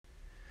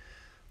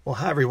Well,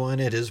 hi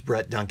everyone. It is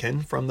Brett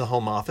Duncan from the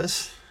home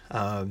office.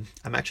 I'm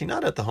actually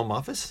not at the home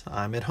office.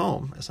 I'm at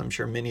home, as I'm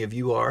sure many of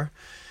you are,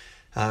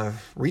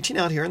 reaching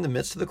out here in the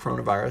midst of the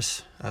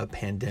coronavirus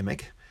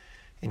pandemic.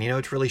 And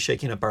it's really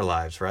shaking up our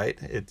lives, right?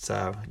 It's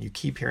you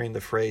keep hearing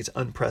the phrase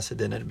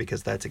unprecedented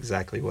because that's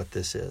exactly what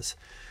this is.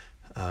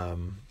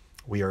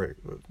 We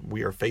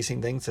are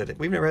facing things that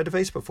we've never had to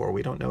face before.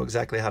 We don't know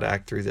exactly how to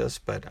act through this,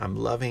 but I'm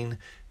loving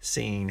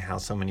seeing how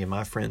so many of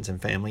my friends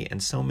and family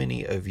and so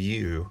many of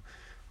you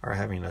are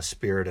having a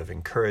spirit of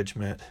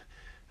encouragement,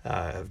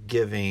 of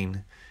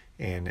giving,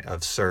 and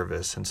of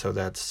service. And so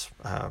that's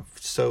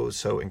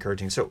so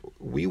encouraging. So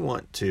we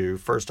want to,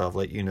 first off,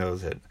 let you know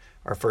that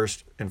our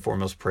first and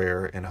foremost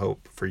prayer and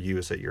hope for you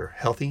is that you're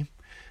healthy,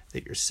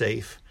 that you're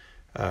safe,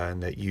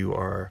 and that you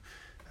are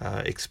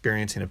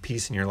experiencing a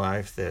peace in your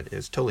life that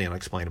is totally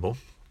unexplainable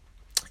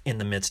in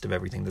the midst of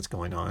everything that's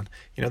going on.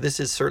 This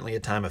is certainly a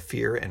time of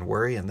fear and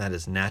worry, and that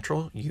is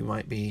natural. You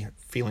might be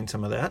feeling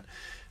some of that.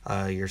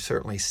 You're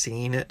certainly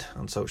seeing it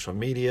on social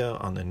media,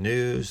 on the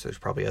news. There's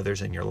probably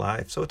others in your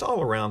life. So it's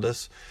all around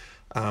us.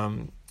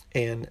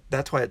 And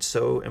that's why it's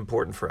so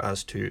important for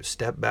us to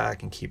step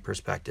back and keep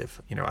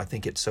perspective. I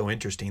think it's so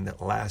interesting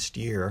that last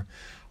year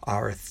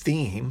our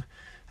theme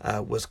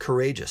was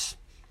courageous.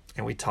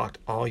 And we talked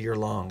all year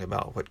long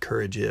about what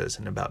courage is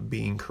and about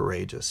being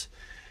courageous.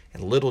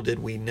 And little did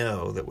we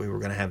know that we were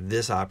going to have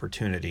this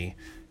opportunity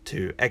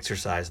to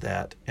exercise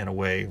that in a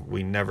way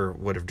we never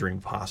would have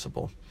dreamed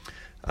possible.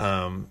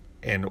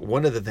 And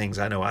one of the things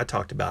I know I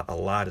talked about a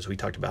lot as we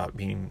talked about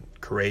being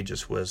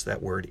courageous was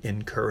that word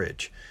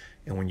encourage.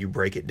 And when you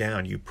break it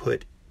down, you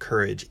put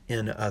courage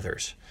in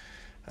others.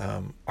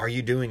 Are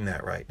you doing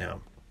that right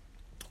now?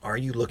 Are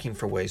you looking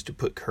for ways to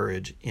put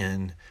courage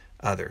in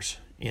others,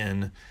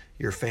 in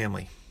your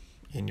family,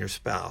 in your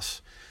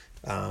spouse,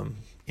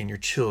 in your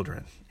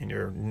children, in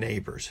your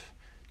neighbors?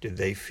 Do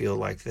they feel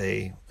like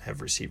they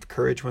have received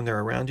courage when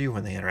they're around you,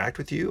 when they interact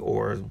with you,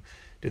 or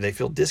do they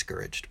feel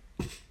discouraged?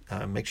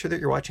 Make sure that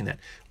you're watching that.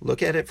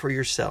 Look at it for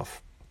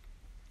yourself.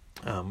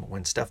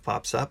 When stuff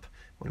pops up,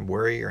 when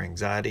worry or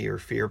anxiety or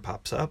fear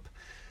pops up,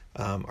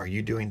 are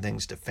you doing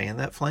things to fan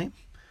that flame?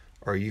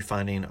 Or are you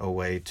finding a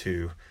way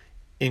to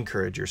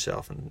encourage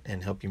yourself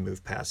and help you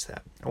move past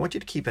that? I want you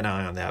to keep an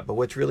eye on that. But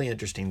what's really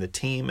interesting, the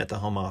team at the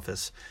home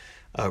office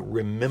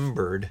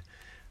remembered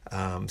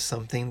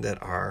something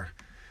that our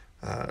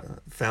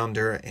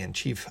founder and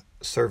chief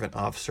servant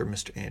officer,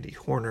 Mr. Andy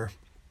Horner,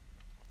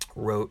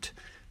 wrote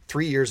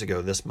 3 years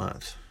ago this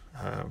month.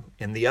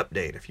 In the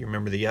update, if you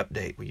remember the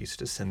update, we used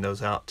to send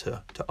those out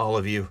to all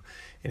of you.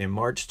 And in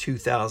March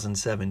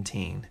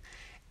 2017,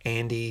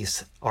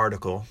 Andy's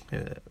article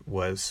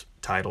was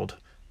titled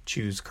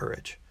Choose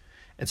Courage.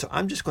 And so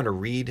I'm just going to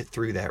read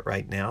through that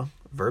right now,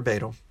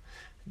 verbatim,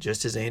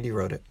 just as Andy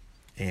wrote it.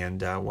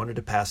 And I wanted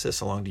to pass this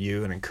along to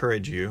you and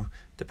encourage you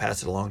to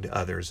pass it along to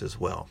others as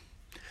well.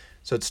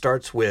 So it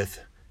starts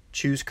with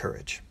choose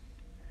courage.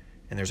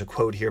 And there's a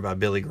quote here by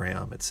Billy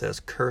Graham. It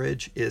says,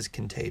 "Courage is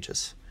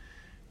contagious.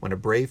 When a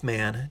brave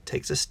man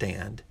takes a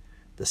stand,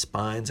 the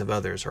spines of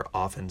others are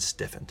often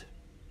stiffened."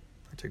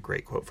 That's a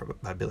great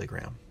quote by Billy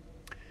Graham.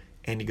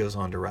 And he goes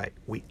on to write,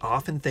 "We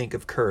often think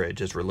of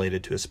courage as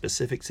related to a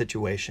specific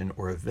situation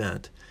or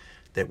event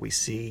that we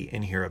see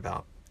and hear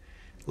about.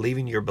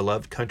 Leaving your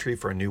beloved country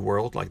for a new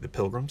world like the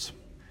Pilgrims,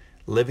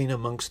 living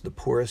amongst the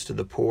poorest of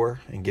the poor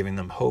and giving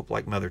them hope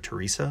like Mother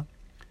Teresa,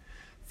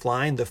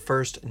 flying the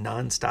first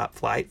nonstop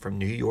flight from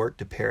New York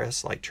to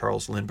Paris like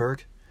Charles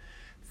Lindbergh,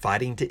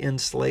 fighting to end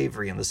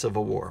slavery in the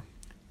Civil War,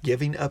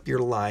 giving up your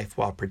life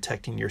while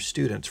protecting your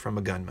students from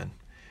a gunman,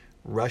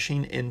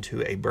 rushing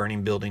into a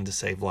burning building to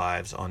save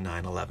lives on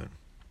 9/11.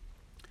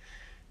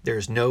 There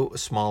is no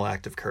small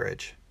act of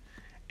courage.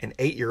 An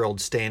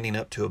 8-year-old standing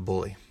up to a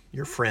bully,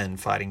 your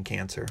friend fighting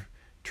cancer,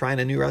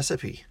 trying a new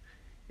recipe,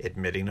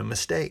 admitting a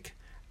mistake,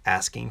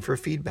 asking for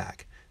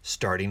feedback,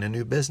 starting a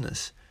new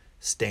business,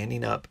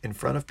 standing up in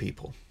front of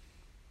people,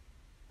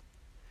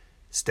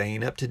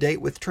 staying up to date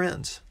with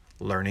trends,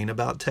 learning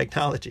about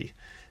technology,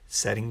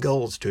 setting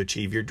goals to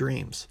achieve your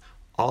dreams.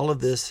 All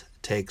of this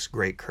takes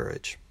great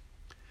courage.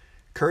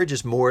 Courage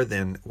is more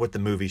than what the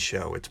movies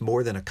show. It's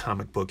more than a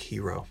comic book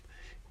hero.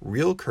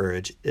 Real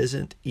courage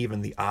isn't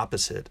even the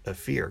opposite of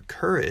fear.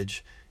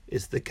 Courage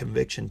is the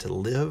conviction to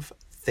live,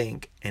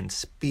 think, and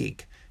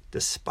speak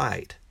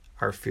despite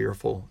our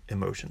fearful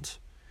emotions.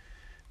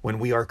 When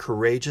we are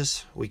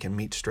courageous, we can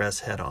meet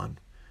stress head on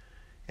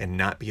and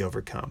not be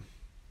overcome.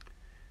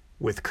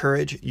 With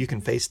courage, you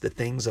can face the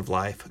things of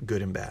life,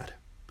 good and bad.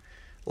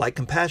 Like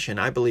compassion,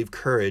 I believe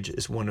courage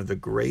is one of the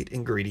great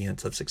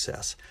ingredients of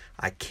success.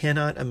 I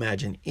cannot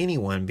imagine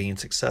anyone being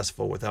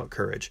successful without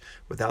courage,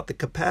 without the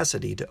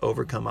capacity to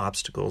overcome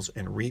obstacles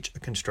and reach a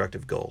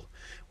constructive goal,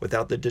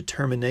 without the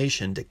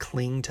determination to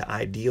cling to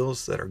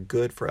ideals that are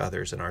good for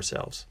others and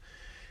ourselves.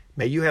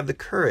 May you have the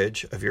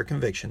courage of your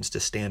convictions to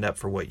stand up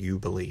for what you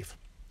believe.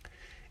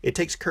 It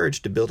takes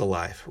courage to build a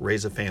life,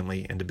 raise a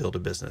family, and to build a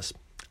business.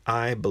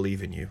 I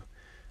believe in you.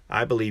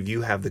 I believe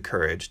you have the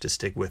courage to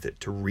stick with it,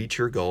 to reach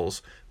your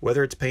goals,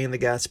 whether it's paying the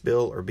gas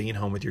bill or being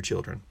home with your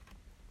children.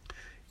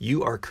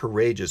 You are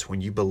courageous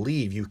when you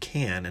believe you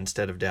can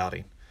instead of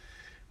doubting.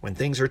 When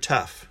things are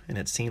tough and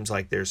it seems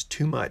like there's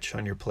too much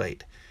on your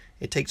plate,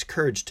 it takes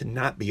courage to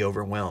not be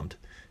overwhelmed,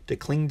 to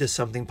cling to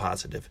something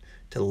positive,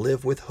 to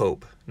live with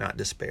hope, not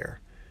despair.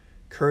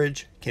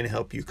 Courage can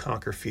help you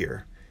conquer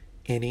fear,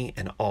 any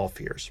and all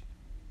fears.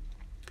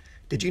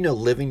 Did you know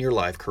living your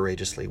life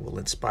courageously will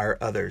inspire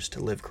others to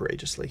live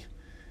courageously?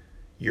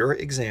 Your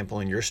example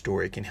and your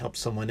story can help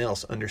someone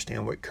else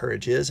understand what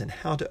courage is and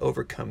how to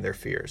overcome their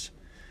fears.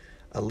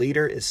 A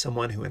leader is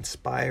someone who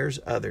inspires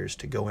others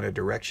to go in a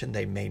direction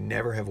they may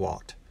never have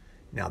walked.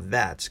 Now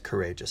that's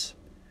courageous.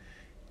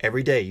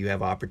 Every day you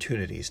have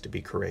opportunities to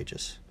be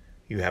courageous.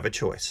 You have a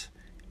choice.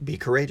 Be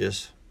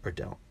courageous or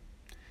don't.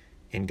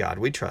 In God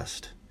we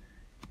trust.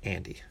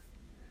 Andy.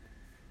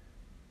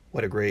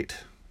 What a great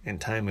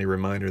and timely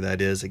reminder that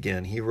is.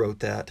 Again, he wrote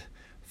that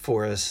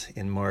for us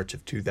in March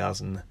of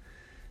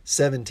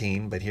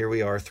 2017, but here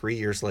we are 3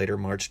 years later,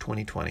 March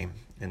 2020,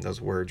 and those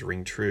words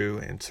ring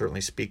true and certainly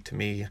speak to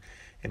me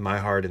in my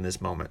heart in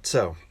this moment.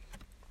 So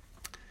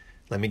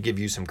let me give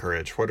you some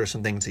courage. What are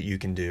some things that you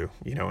can do?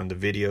 You know, in the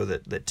video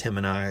that Tim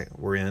and I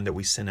were in, that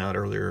we sent out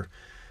earlier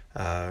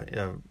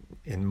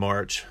in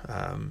March,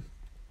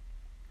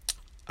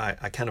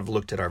 I kind of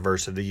looked at our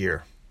verse of the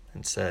year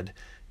and said,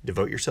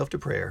 devote yourself to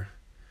prayer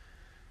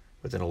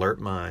with an alert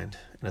mind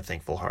and a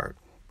thankful heart.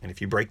 And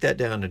if you break that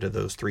down into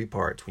those 3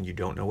 parts, when you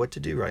don't know what to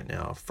do right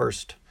now,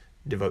 first,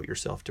 devote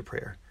yourself to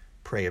prayer.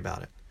 Pray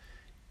about it.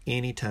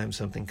 Anytime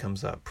something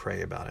comes up,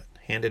 pray about it.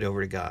 Hand it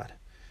over to God.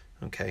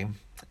 Okay?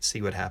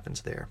 See what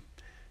happens there.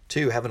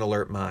 2, have an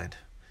alert mind.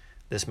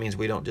 This means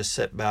we don't just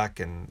sit back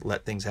and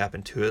let things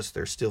happen to us.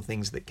 There's still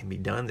things that can be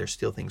done. There's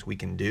still things we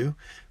can do.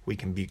 We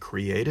can be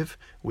creative.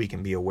 We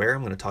can be aware.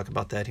 I'm going to talk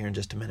about that here in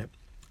just a minute.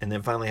 And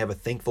then finally, have a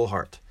thankful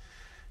heart.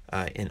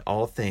 In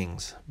all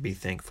things, be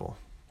thankful.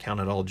 Count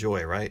it all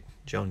joy, right?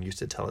 Joan used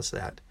to tell us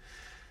that.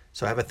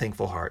 So have a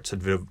thankful heart. So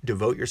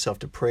devote yourself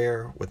to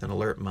prayer with an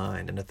alert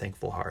mind and a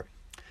thankful heart.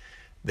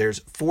 There's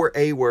 4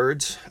 A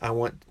words I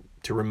want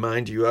to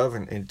remind you of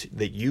and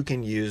that you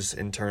can use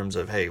in terms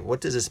of, hey, what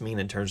does this mean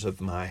in terms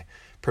of my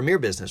premier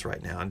business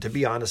right now? And to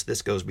be honest,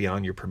 this goes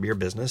beyond your premier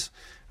business.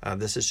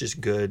 This is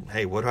just good.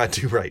 Hey, what do I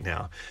do right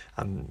now?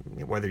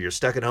 Whether you're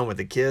stuck at home with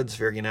the kids,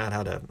 figuring out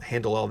how to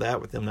handle all that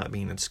with them not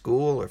being in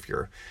school, if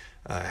you're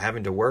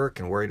having to work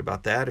and worried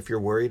about that, if you're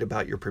worried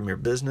about your premier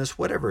business,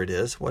 whatever it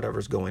is,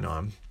 whatever's going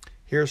on,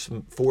 here's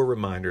some 4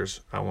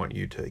 reminders I want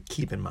you to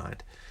keep in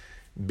mind.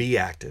 Be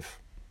active.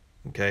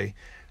 Okay?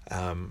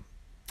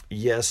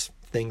 Yes,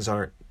 things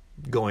aren't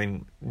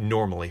going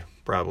normally,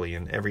 probably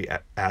in every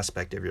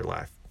aspect of your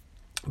life,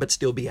 but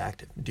still be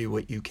active. Do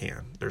what you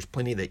can. There's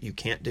plenty that you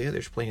can't do.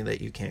 There's plenty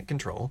that you can't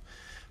control,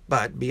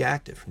 but be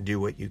active. Do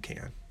what you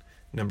can.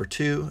 Number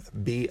 2,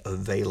 be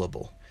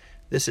available.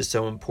 This is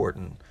so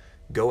important.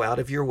 Go out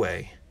of your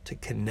way to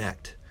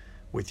connect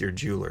with your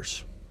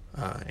jewelers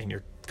and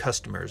your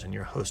customers and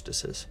your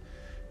hostesses.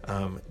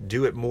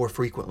 Do it more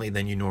frequently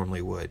than you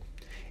normally would.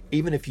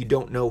 Even if you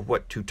don't know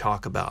what to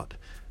talk about,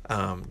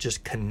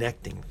 just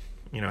connecting,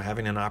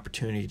 having an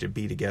opportunity to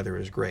be together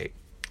is great.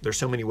 There's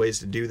so many ways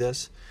to do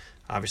this.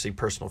 Obviously,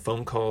 personal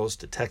phone calls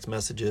to text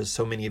messages.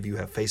 So many of you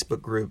have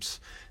Facebook groups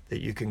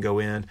that you can go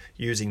in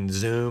using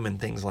Zoom and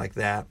things like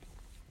that.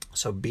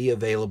 So be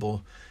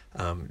available.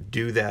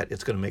 Do that.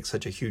 It's going to make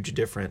such a huge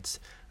difference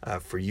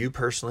for you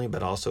personally,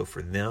 but also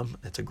for them.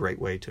 It's a great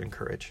way to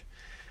encourage.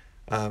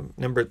 The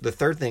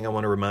 3rd thing I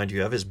want to remind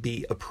you of is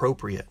be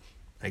appropriate.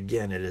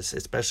 Again, it is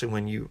especially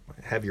when you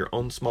have your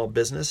own small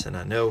business, and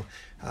I know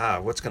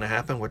what's going to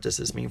happen. What does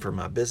this mean for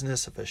my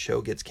business if a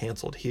show gets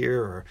canceled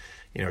here, or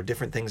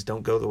different things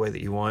don't go the way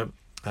that you want?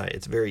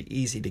 It's very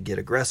easy to get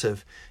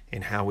aggressive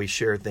in how we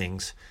share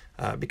things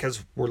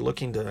because we're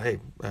looking to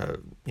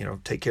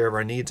take care of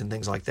our needs and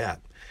things like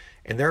that.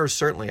 And there are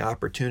certainly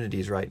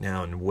opportunities right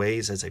now and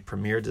ways as a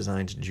Premier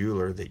Designs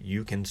jeweler that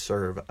you can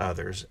serve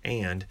others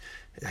and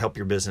help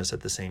your business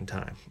at the same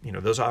time.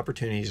 Those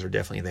opportunities are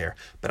definitely there,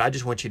 but I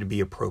just want you to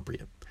be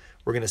appropriate.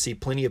 We're going to see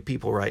plenty of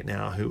people right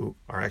now who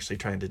are actually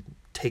trying to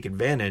take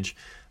advantage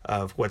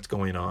of what's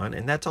going on,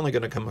 and that's only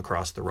going to come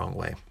across the wrong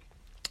way.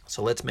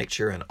 So let's make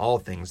sure in all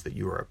things that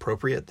you are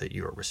appropriate, that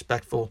you are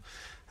respectful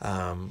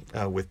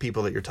with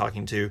people that you're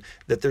talking to,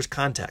 that there's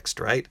context,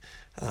 right?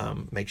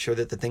 Make sure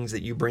that the things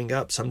that you bring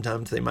up,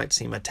 sometimes they might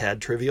seem a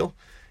tad trivial,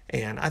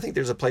 and I think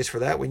there's a place for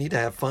that. We need to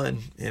have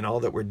fun in all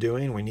that we're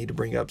doing. We need to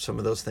bring up some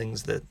of those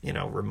things that,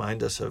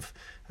 remind us of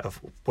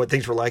what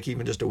things were like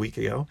even just a week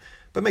ago,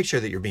 but make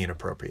sure that you're being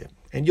appropriate,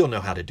 and you'll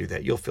know how to do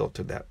that. You'll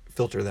filter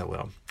that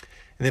well.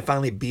 And then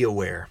finally, be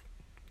aware.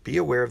 Be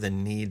aware of the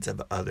needs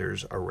of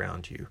others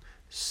around you.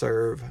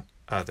 Serve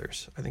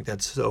others. I think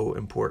that's so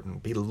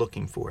important. Be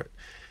looking for it.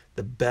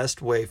 The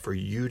best way for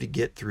you to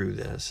get through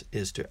this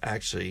is to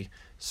actually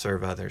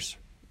serve others,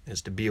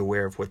 is to be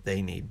aware of what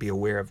they need. Be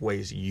aware of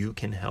ways you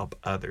can help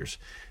others.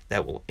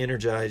 That will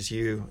energize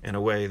you in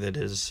a way that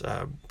is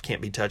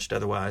can't be touched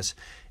otherwise.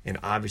 And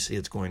obviously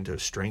it's going to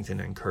strengthen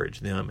and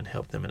encourage them and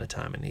help them in a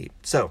time of need.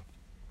 So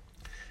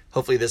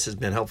Hopefully this has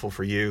been helpful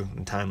for you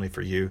and timely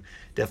for you.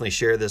 Definitely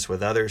share this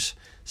with others.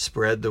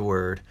 Spread the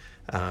word.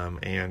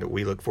 And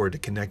we look forward to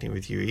connecting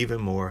with you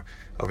even more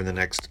over the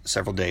next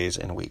several days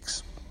and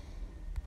weeks.